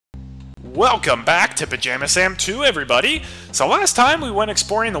Welcome back to Pajama Sam 2, everybody! So last time we went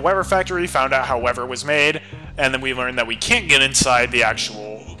exploring the Weber factory, found out how Weber was made, and then we learned that we can't get inside the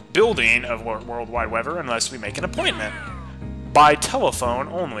actual building of Worldwide Weber unless we make an appointment. By telephone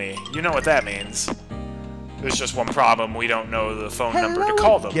only. You know what that means. There's just one problem, we don't know the phone number to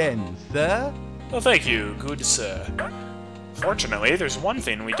call them. Again, sir. Well, thank you, good sir. Fortunately, there's one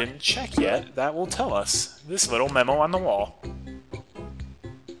thing we didn't check yet that will tell us. This little memo on the wall.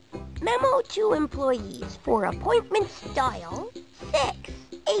 Memo to employees for appointment style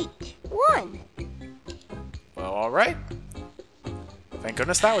 681. Well, alright. Thank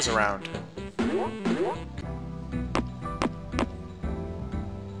goodness that was around.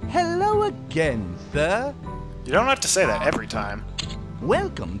 Hello again, sir. You don't have to say that every time.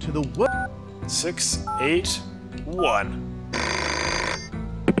 Welcome to the 681.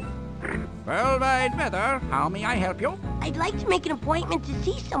 Worldwide Weather, how may I help you? I'd like to make an appointment to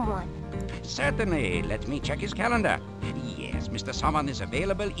see someone. Certainly. Let me check his calendar. Yes, Mr. Someone is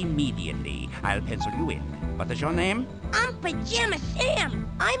available immediately. I'll pencil you in. What is your name? I'm Pajama Sam.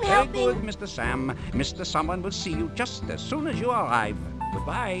 I'm Very helping. good, Mr. Sam. Mr. Someone will see you just as soon as you arrive.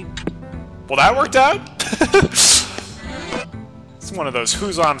 Goodbye. Well, that worked out? It's one of those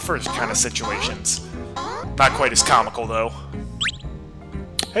who's on first kind of situations. Not quite as comical, though.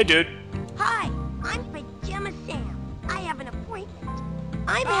 Hey, dude. Hi, I'm Pajama Sam. I have an appointment.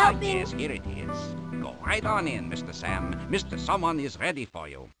 I'm helping. Yes, here it is. Go right on in, Mr. Sam. Mr. Someone is ready for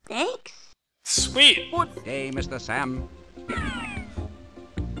you. Thanks. Sweet. Good day, Mr. Sam.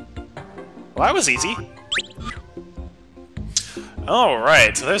 Well, that was easy.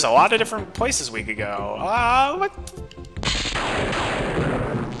 Alright, so there's a lot of different places we could go.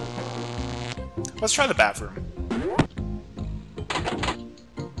 Let's try the bathroom.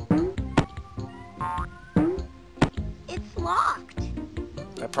 It's locked.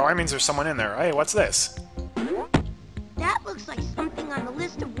 That probably means there's someone in there. Hey, what's this? That looks like something on the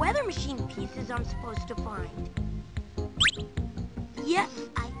list of weather machine pieces I'm supposed to find. Yes,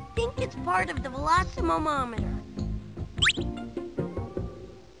 I think it's part of the velocimometer.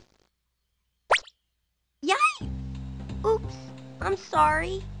 Yikes! Oops, I'm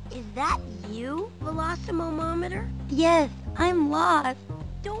sorry. Is that you, velocimometer? Yes, I'm lost.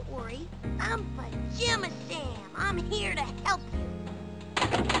 Don't worry, I'm Pajama Sam. I'm here to help you.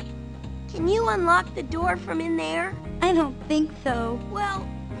 Can you unlock the door from in there? I don't think so. Well,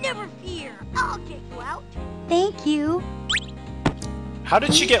 never fear. I'll get you out. Thank you. How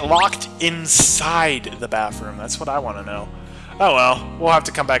did she get locked inside the bathroom? That's what I want to know. Oh well, we'll have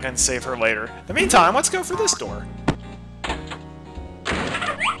to come back and save her later. In the meantime, let's go for this door.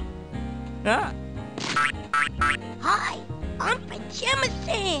 Ah. Hi, I'm Pajama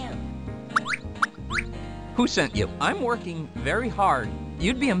Sam. Who sent you? I'm working very hard.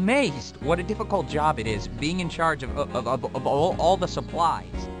 You'd be amazed what a difficult job it is being in charge of all the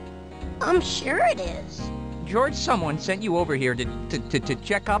supplies. I'm sure it is. George, someone sent you over here to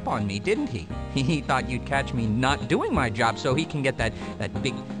check up on me, didn't he? He thought you'd catch me not doing my job so he can get that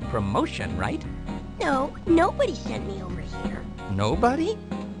big promotion, right? No, nobody sent me over here. Nobody?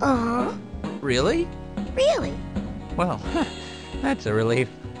 Uh-huh. Really? Really? Well, that's a relief.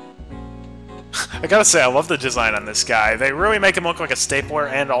 I gotta say, I love the design on this guy. They really make him look like a stapler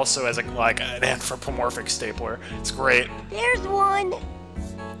and also as like an anthropomorphic stapler. It's great. There's one.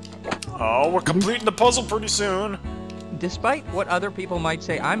 Oh, we're completing the puzzle pretty soon. Despite what other people might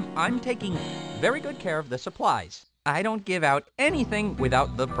say, I'm taking very good care of the supplies. I don't give out anything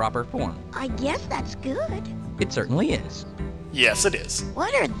without the proper form. I guess that's good. It certainly is. Yes, it is.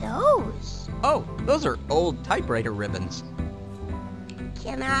 What are those? Oh, those are old typewriter ribbons.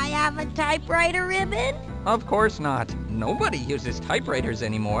 Can I have a typewriter ribbon? Of course not. Nobody uses typewriters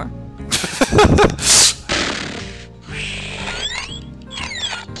anymore.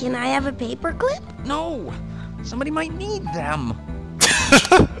 Can I have a paperclip? No! Somebody might need them.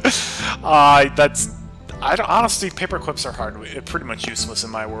 Honestly, paper clips are pretty much useless in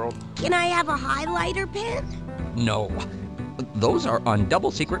my world. Can I have a highlighter pen? No. Those are on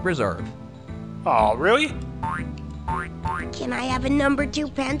double secret reserve. Oh, really? Can I have a number 2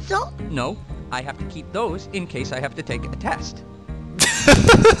 pencil? No, I have to keep those in case I have to take a test.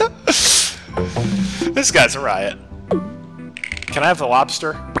 This guy's a riot. Can I have the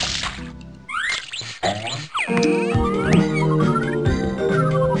lobster?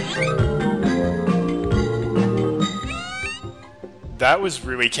 That was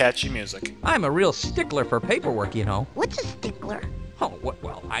really catchy music. I'm a real stickler for paperwork, you know. What's a stickler? Oh,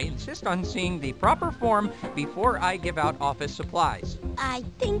 well, I insist on seeing the proper form before I give out office supplies. I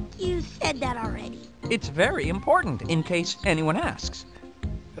think you said that already. It's very important in case anyone asks.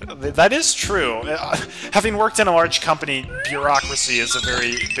 That is true. Having worked in a large company, bureaucracy is a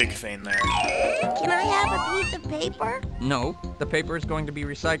very big thing there. Can I have a piece of paper? No, the paper is going to be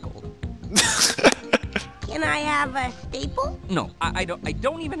recycled. Can I have a staple? No, I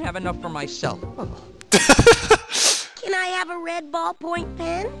don't even have enough for myself. Can I have a red ballpoint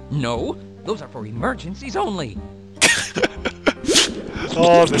pen? No, those are for emergencies only.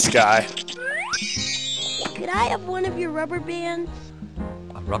 Oh, this guy. Could I have one of your rubber bands?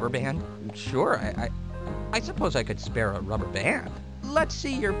 A rubber band? Sure, I suppose I could spare a rubber band. Let's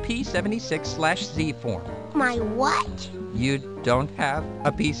see your P76/Z form. My what? You don't have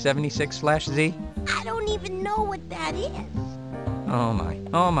a P76/Z? I don't even know what that is. Oh my,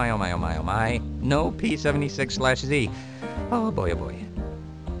 oh my, oh my, oh my, oh my. No P76/Z. Oh boy, oh boy.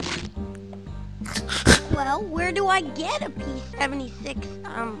 Well, where do I get a P76,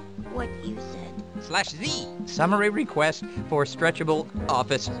 what you said? /Z. Summary request for stretchable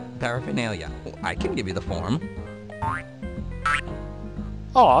office paraphernalia. I can give you the form,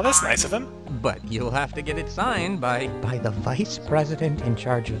 Oh, that's nice of him. but you'll have to get it signed by the vice president in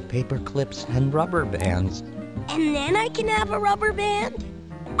charge of paper clips and rubber bands. And then I can have a rubber band?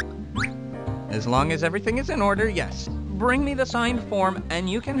 As long as everything is in order, yes. Bring me the signed form and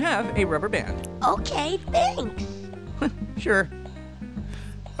you can have a rubber band. Okay, thanks. Sure.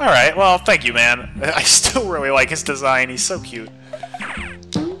 Alright, well, thank you, man. I still really like his design. He's so cute.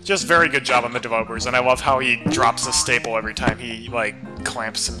 Just very good job on the developers, and I love how he drops a staple every time he, like,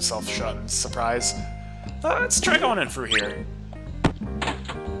 clamps himself shut in surprise. Let's try going in through here.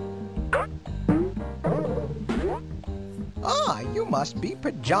 Ah, you must be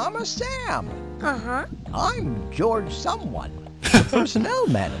Pajama Sam. Uh-huh. I'm George Someone, the personnel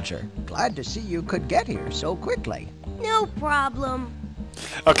manager. Glad to see you could get here so quickly. No problem.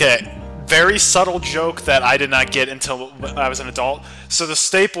 Okay, very subtle joke that I did not get until I was an adult. So the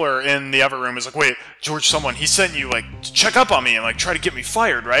stapler in the other room is like, wait, George Someone, he sent you, like, to check up on me and, like, try to get me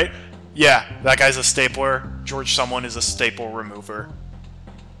fired, right? Yeah, that guy's a stapler. George Someone is a staple remover.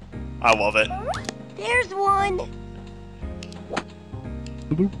 I love it. There's one.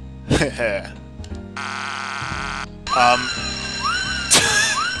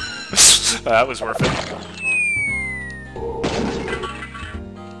 That was worth it.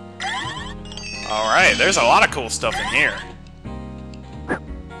 Alright, there's a lot of cool stuff in here.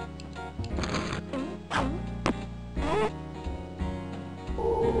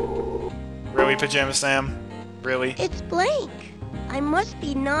 Really, Pajama Sam? Really? It's blank. I must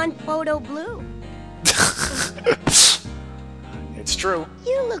be non-photo blue. It's true.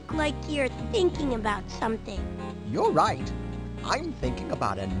 You look like you're thinking about something. You're right. I'm thinking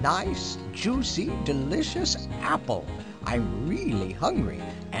about a nice, juicy, delicious apple. I'm really hungry,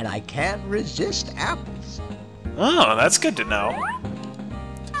 and I can't resist apples. Oh, that's good to know.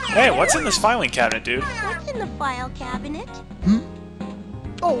 Hey, what's in this filing cabinet, dude? What's in the file cabinet?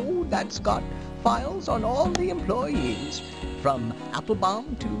 Oh, that's got files on all the employees, from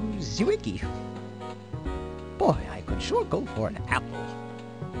Applebaum to Zwicky. Boy, I could sure go for an apple.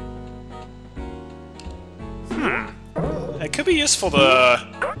 It could be useful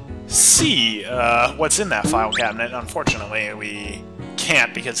to see what's in that file cabinet. Unfortunately, we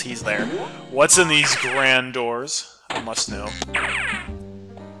can't because he's there. What's in these grand doors? I must know.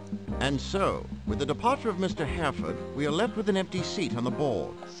 And so, with the departure of Mr. Hereford, we are left with an empty seat on the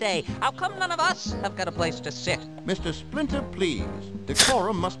board. Say, how come none of us have got a place to sit? Mr. Splinter, please.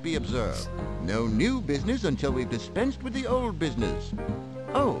 Decorum must be observed. No new business until we've dispensed with the old business.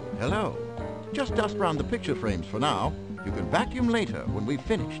 Oh, hello. Just dust round the picture frames for now. You can vacuum later when we've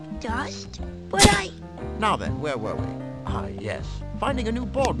finished. Dust? But Now then, where were we? Ah, yes. Finding a new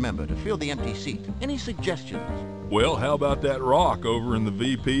board member to fill the empty seat. Any suggestions? Well, how about that rock over in the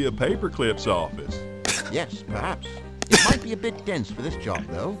VP of Paperclip's office? Yes, perhaps. It might be a bit dense for this job,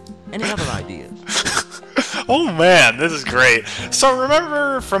 though. Any other ideas? Oh man, this is great. So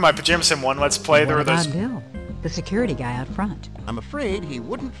remember from my Pajama Sam 1 Let's Play, there were those... Bill, the security guy out front. I'm afraid he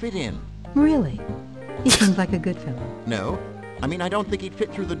wouldn't fit in. Really? He seems like a good fellow. No. I mean, I don't think he'd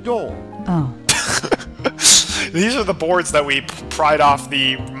fit through the door. Oh. These are the boards that we pried off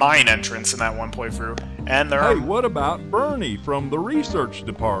the mine entrance in that one playthrough. And there Hey, are... what about Bernie from the research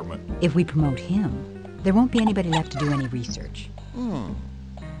department? If we promote him, there won't be anybody left to do any research. And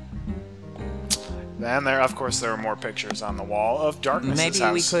there, of course, there are more pictures on the wall of Darkness's Maybe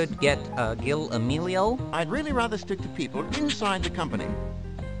house. we could get Gil Emilio? I'd really rather stick to people inside the company.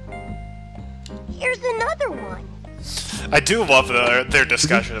 here's another one. I do love their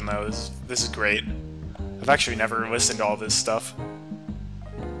discussion, though. This is great. I've actually never listened to all this stuff.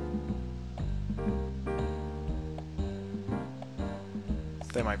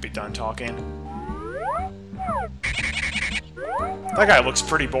 They might be done talking. That guy looks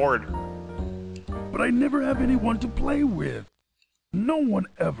pretty bored. But I never have anyone to play with. No one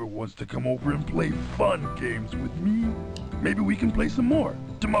ever wants to come over and play fun games with me. Maybe we can play some more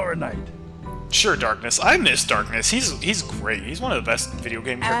tomorrow night. Sure, Darkness. I miss Darkness. He's great. He's one of the best video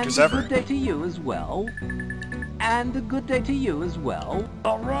game characters ever. And a good day to you as well. And a good day to you as well.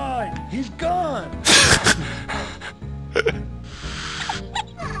 All right, he's gone.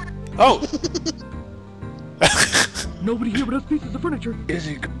 Oh! Nobody here but us pieces of furniture. Is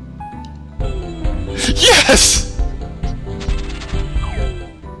he? Yes!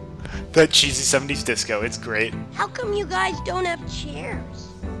 That cheesy 70s disco, it's great. How come you guys don't have chairs?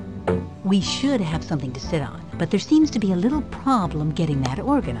 We should have something to sit on, but there seems to be a little problem getting that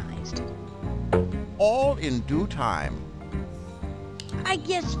organized. All in due time. I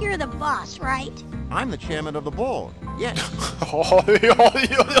guess you're the boss, right? I'm the chairman of the board. Yes. Oh,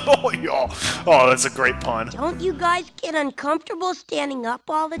 that's a great pun. Don't you guys get uncomfortable standing up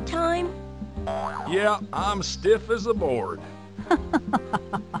all the time? Yeah, I'm stiff as a board.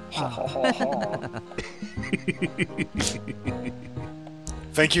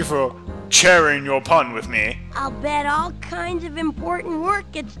 Thank you for sharing your pun with me. I'll bet all kinds of important work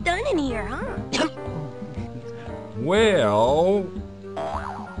gets done in here, huh? Well,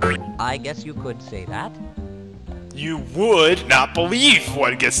 I guess you could say that. You would not believe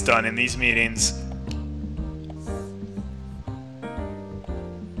what gets done in these meetings.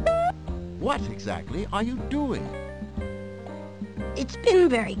 What exactly are you doing? It's been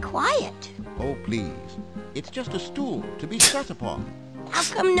very quiet. Oh, please. It's just a stool to be sat upon. How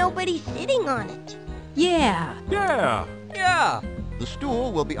come nobody's sitting on it? Yeah. Yeah. The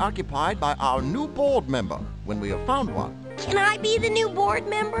stool will be occupied by our new board member when we have found one. Can I be the new board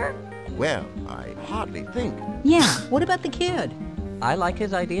member? Well, I hardly think. Yeah, what about the kid? I like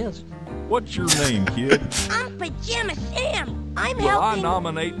his ideas. what's your name, kid? I'm Pajama Sam. I'm Well, I helping.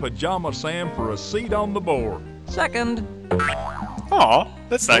 nominate Pajama Sam for a seat on the board. Second. Aw,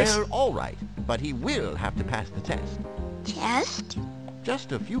 that's nice. Well, all right, but he will have to pass the test. Test?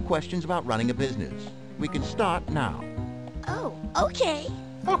 Just a few questions about running a business. We can start now. Oh, okay.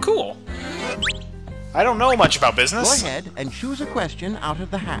 Oh, cool. I don't know much about Go business. ahead and choose a question out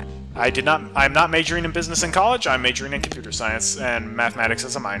of the hat. I'm not majoring in business in college. I'm majoring in computer science and mathematics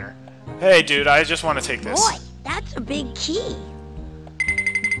as a minor. Hey, dude, I just want to take this. Boy, that's a big key.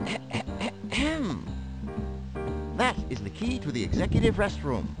 Ahem. That is the key to the executive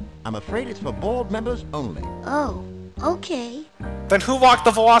restroom. I'm afraid it's for board members only. Oh, okay. Then who locked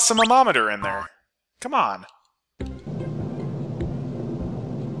the velocimometer in there? Come on.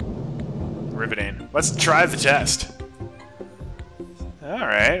 Riveting. Let's try the test.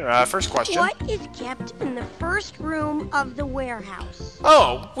 Alright, first question. What is kept in the first room of the warehouse?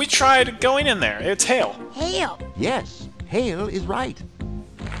 Oh, we tried going in there. It's hail. Hail. Yes, hail is right.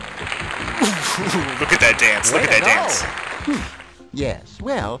 Look at that dance. Look at that dance. Yes,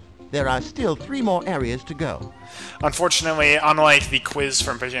 well, there are still 3 more areas to go. Unfortunately, unlike the quiz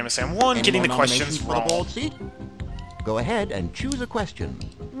from Pajama Sam 1, Any getting more the questions nominations for the wrong. board seat? Go ahead and choose a question.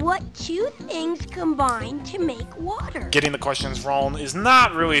 What two things combine to make water? Getting the questions wrong is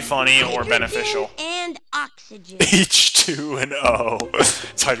not really funny or Hydrogen beneficial. and oxygen. H2 and O.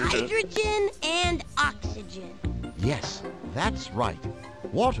 It's hydrogen. Hydrogen and oxygen. Yes, that's right.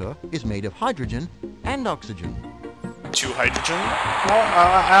 Water is made of hydrogen and oxygen. 2 hydrogen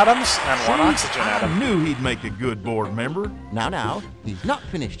atoms and 1 oxygen I atom. knew he'd make a good board member. Now, he's not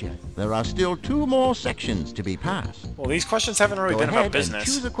finished yet. There are still 2 more sections to be passed. Well, these questions haven't really Go been ahead about and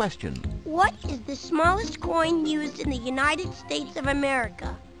choose business. a question. What is the smallest coin used in the United States of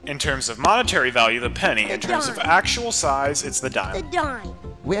America? In terms of monetary value, the penny. In The terms of dime. actual size, it's the The dime. dime.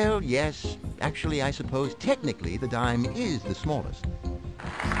 Well, yes. Actually, I suppose technically the dime is the smallest.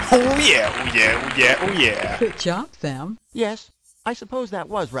 Oh yeah, oh yeah, oh yeah, oh yeah. Good job, Sam. Yes, I suppose that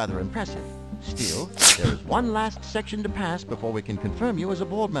was rather impressive. Still, there is one last section to pass before we can confirm you as a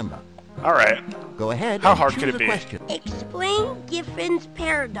board member. Alright. Go ahead How and hard choose could it a be? question. Explain Giffen's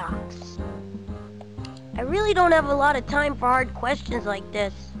paradox. I really don't have a lot of time for hard questions like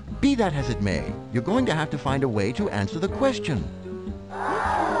this. Be that as it may, you're going to have to find a way to answer the question.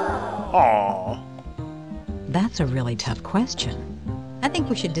 Aww. That's a really tough question. I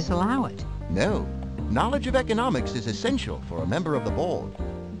think we should disallow it. No. Knowledge of economics is essential for a member of the board.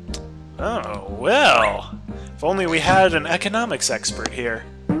 Oh, well. If only we had an economics expert here.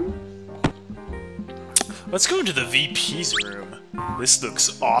 Let's go into the VP's room. This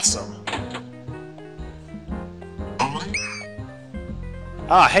looks awesome.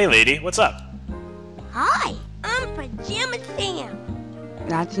 Ah, hey lady, what's up? Hi, I'm Pajama Sam.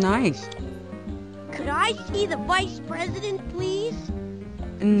 That's nice. Could I see the vice president, please?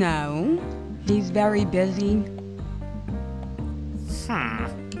 No, he's very busy.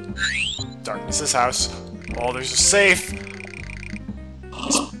 Darkness's house. Oh, there's a safe.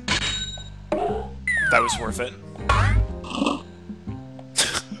 That was worth it.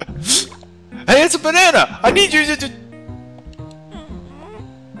 Hey, it's a banana! I need you to...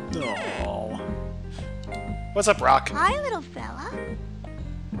 Oh. What's up, Rock? Hi, little fella.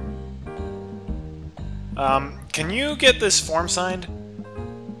 Can you get this form signed?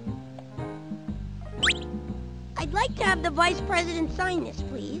 I'd like to have the vice president sign this,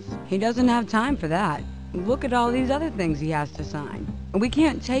 please. He doesn't have time for that. Look at all these other things he has to sign. We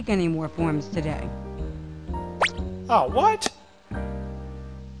can't take any more forms today. Oh, what?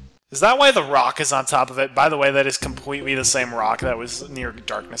 Is that why the rock is on top of it? By the way, that is completely the same rock that was near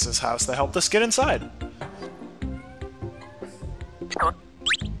Darkness's house that helped us get inside.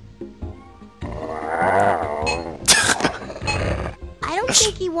 I don't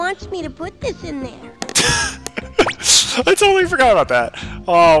think he wants me to put this in there. I totally forgot about that.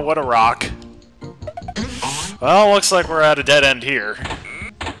 Oh, what a rock. Well, looks like we're at a dead end here.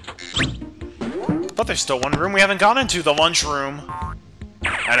 But there's still one room we haven't gone into, the lunchroom.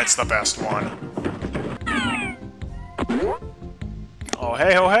 And it's the best one. Oh,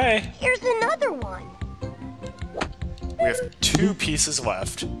 hey, oh, hey. Here's another one. We have 2 pieces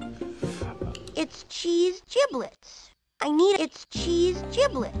left. It's cheese giblets. It's cheese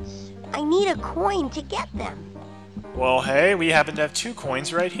giblets. I need a coin to get them. Well, hey, we happen to have 2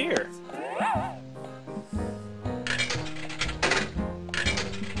 coins right here.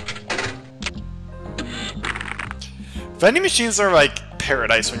 Vending machines are like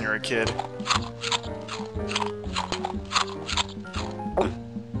paradise when you're a kid.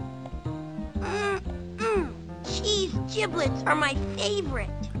 Cheese giblets are my favorite.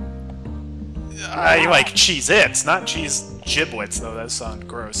 I like Cheez-Its, not cheese giblets, though. That sounds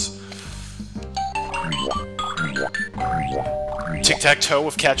gross. Tic-tac-toe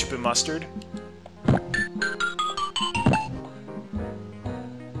with ketchup and mustard.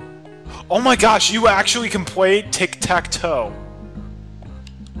 Oh my gosh, you actually can play tic-tac-toe.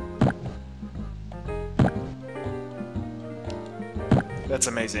 That's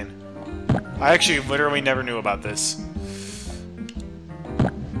amazing. I actually literally never knew about this.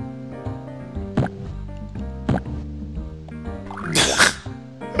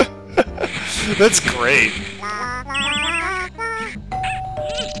 That's great.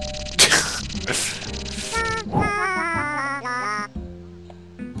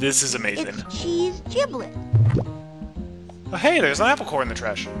 This is amazing. It's cheese giblet. Oh, hey, there's an apple core in the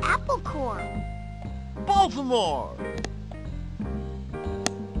trash. Apple core. Baltimore!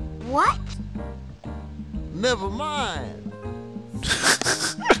 What? Never mind.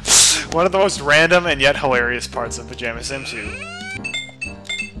 One of the most random and yet hilarious parts of Pajama Sam 2.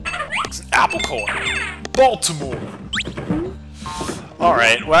 It's an apple core. Baltimore.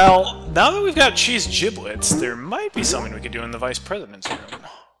 Alright, well, now that we've got cheese giblets, there might be something we could do in the Vice President's room.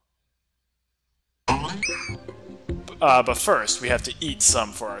 But first, we have to eat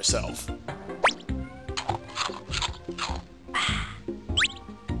some for ourselves.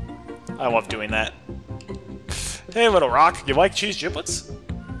 I love doing that. Hey, little rock, you like cheese giblets?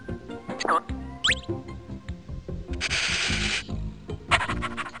 Come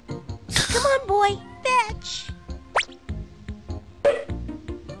on, boy, fetch.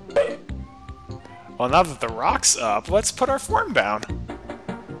 Well, now that the rock's up, let's put our form down.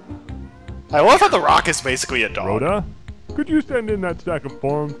 I love how the rock is basically a dog. Rhoda, could you send in that stack of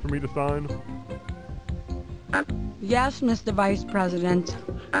forms for me to sign? Yes, Mr. Vice President.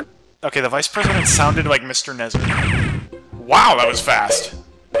 Okay, the Vice President sounded like Mr. Nezer. Wow, that was fast.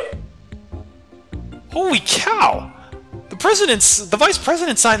 Holy cow! The Vice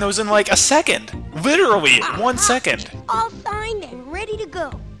President signed those in like a second. Literally, 1 second. All signed and ready to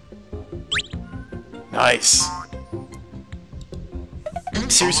go. Nice.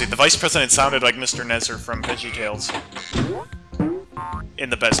 Seriously, the Vice President sounded like Mr. Nezer from VeggieTales. In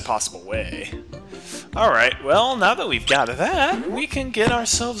the best possible way. Alright, well, now that we've got that, we can get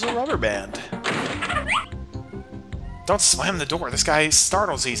ourselves a rubber band. Don't slam the door, this guy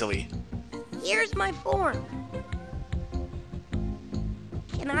startles easily. Here's my form.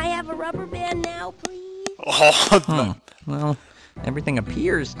 Can I have a rubber band now, please? Oh, Well, everything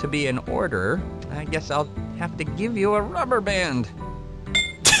appears to be in order. I guess I'll have to give you a rubber band.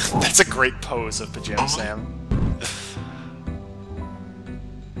 That's a great pose of Pajama Sam.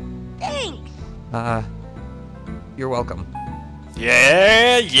 Thanks. You're welcome.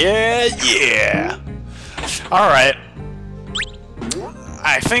 Yeah. Alright.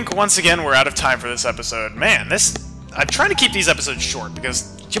 I think once again we're out of time for this episode. Man, I'm trying to keep these episodes short because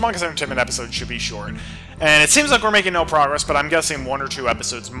Humongous Entertainment episodes should be short. And it seems like we're making no progress, but I'm guessing 1 or 2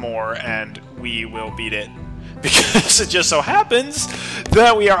 episodes more and we will beat it. Because it just so happens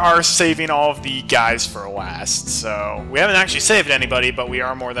that we are saving all of the guys for last. So, we haven't actually saved anybody, but we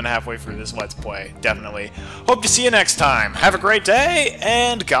are more than halfway through this Let's Play. Definitely. Hope to see you next time. Have a great day,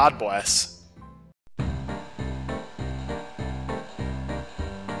 and God bless.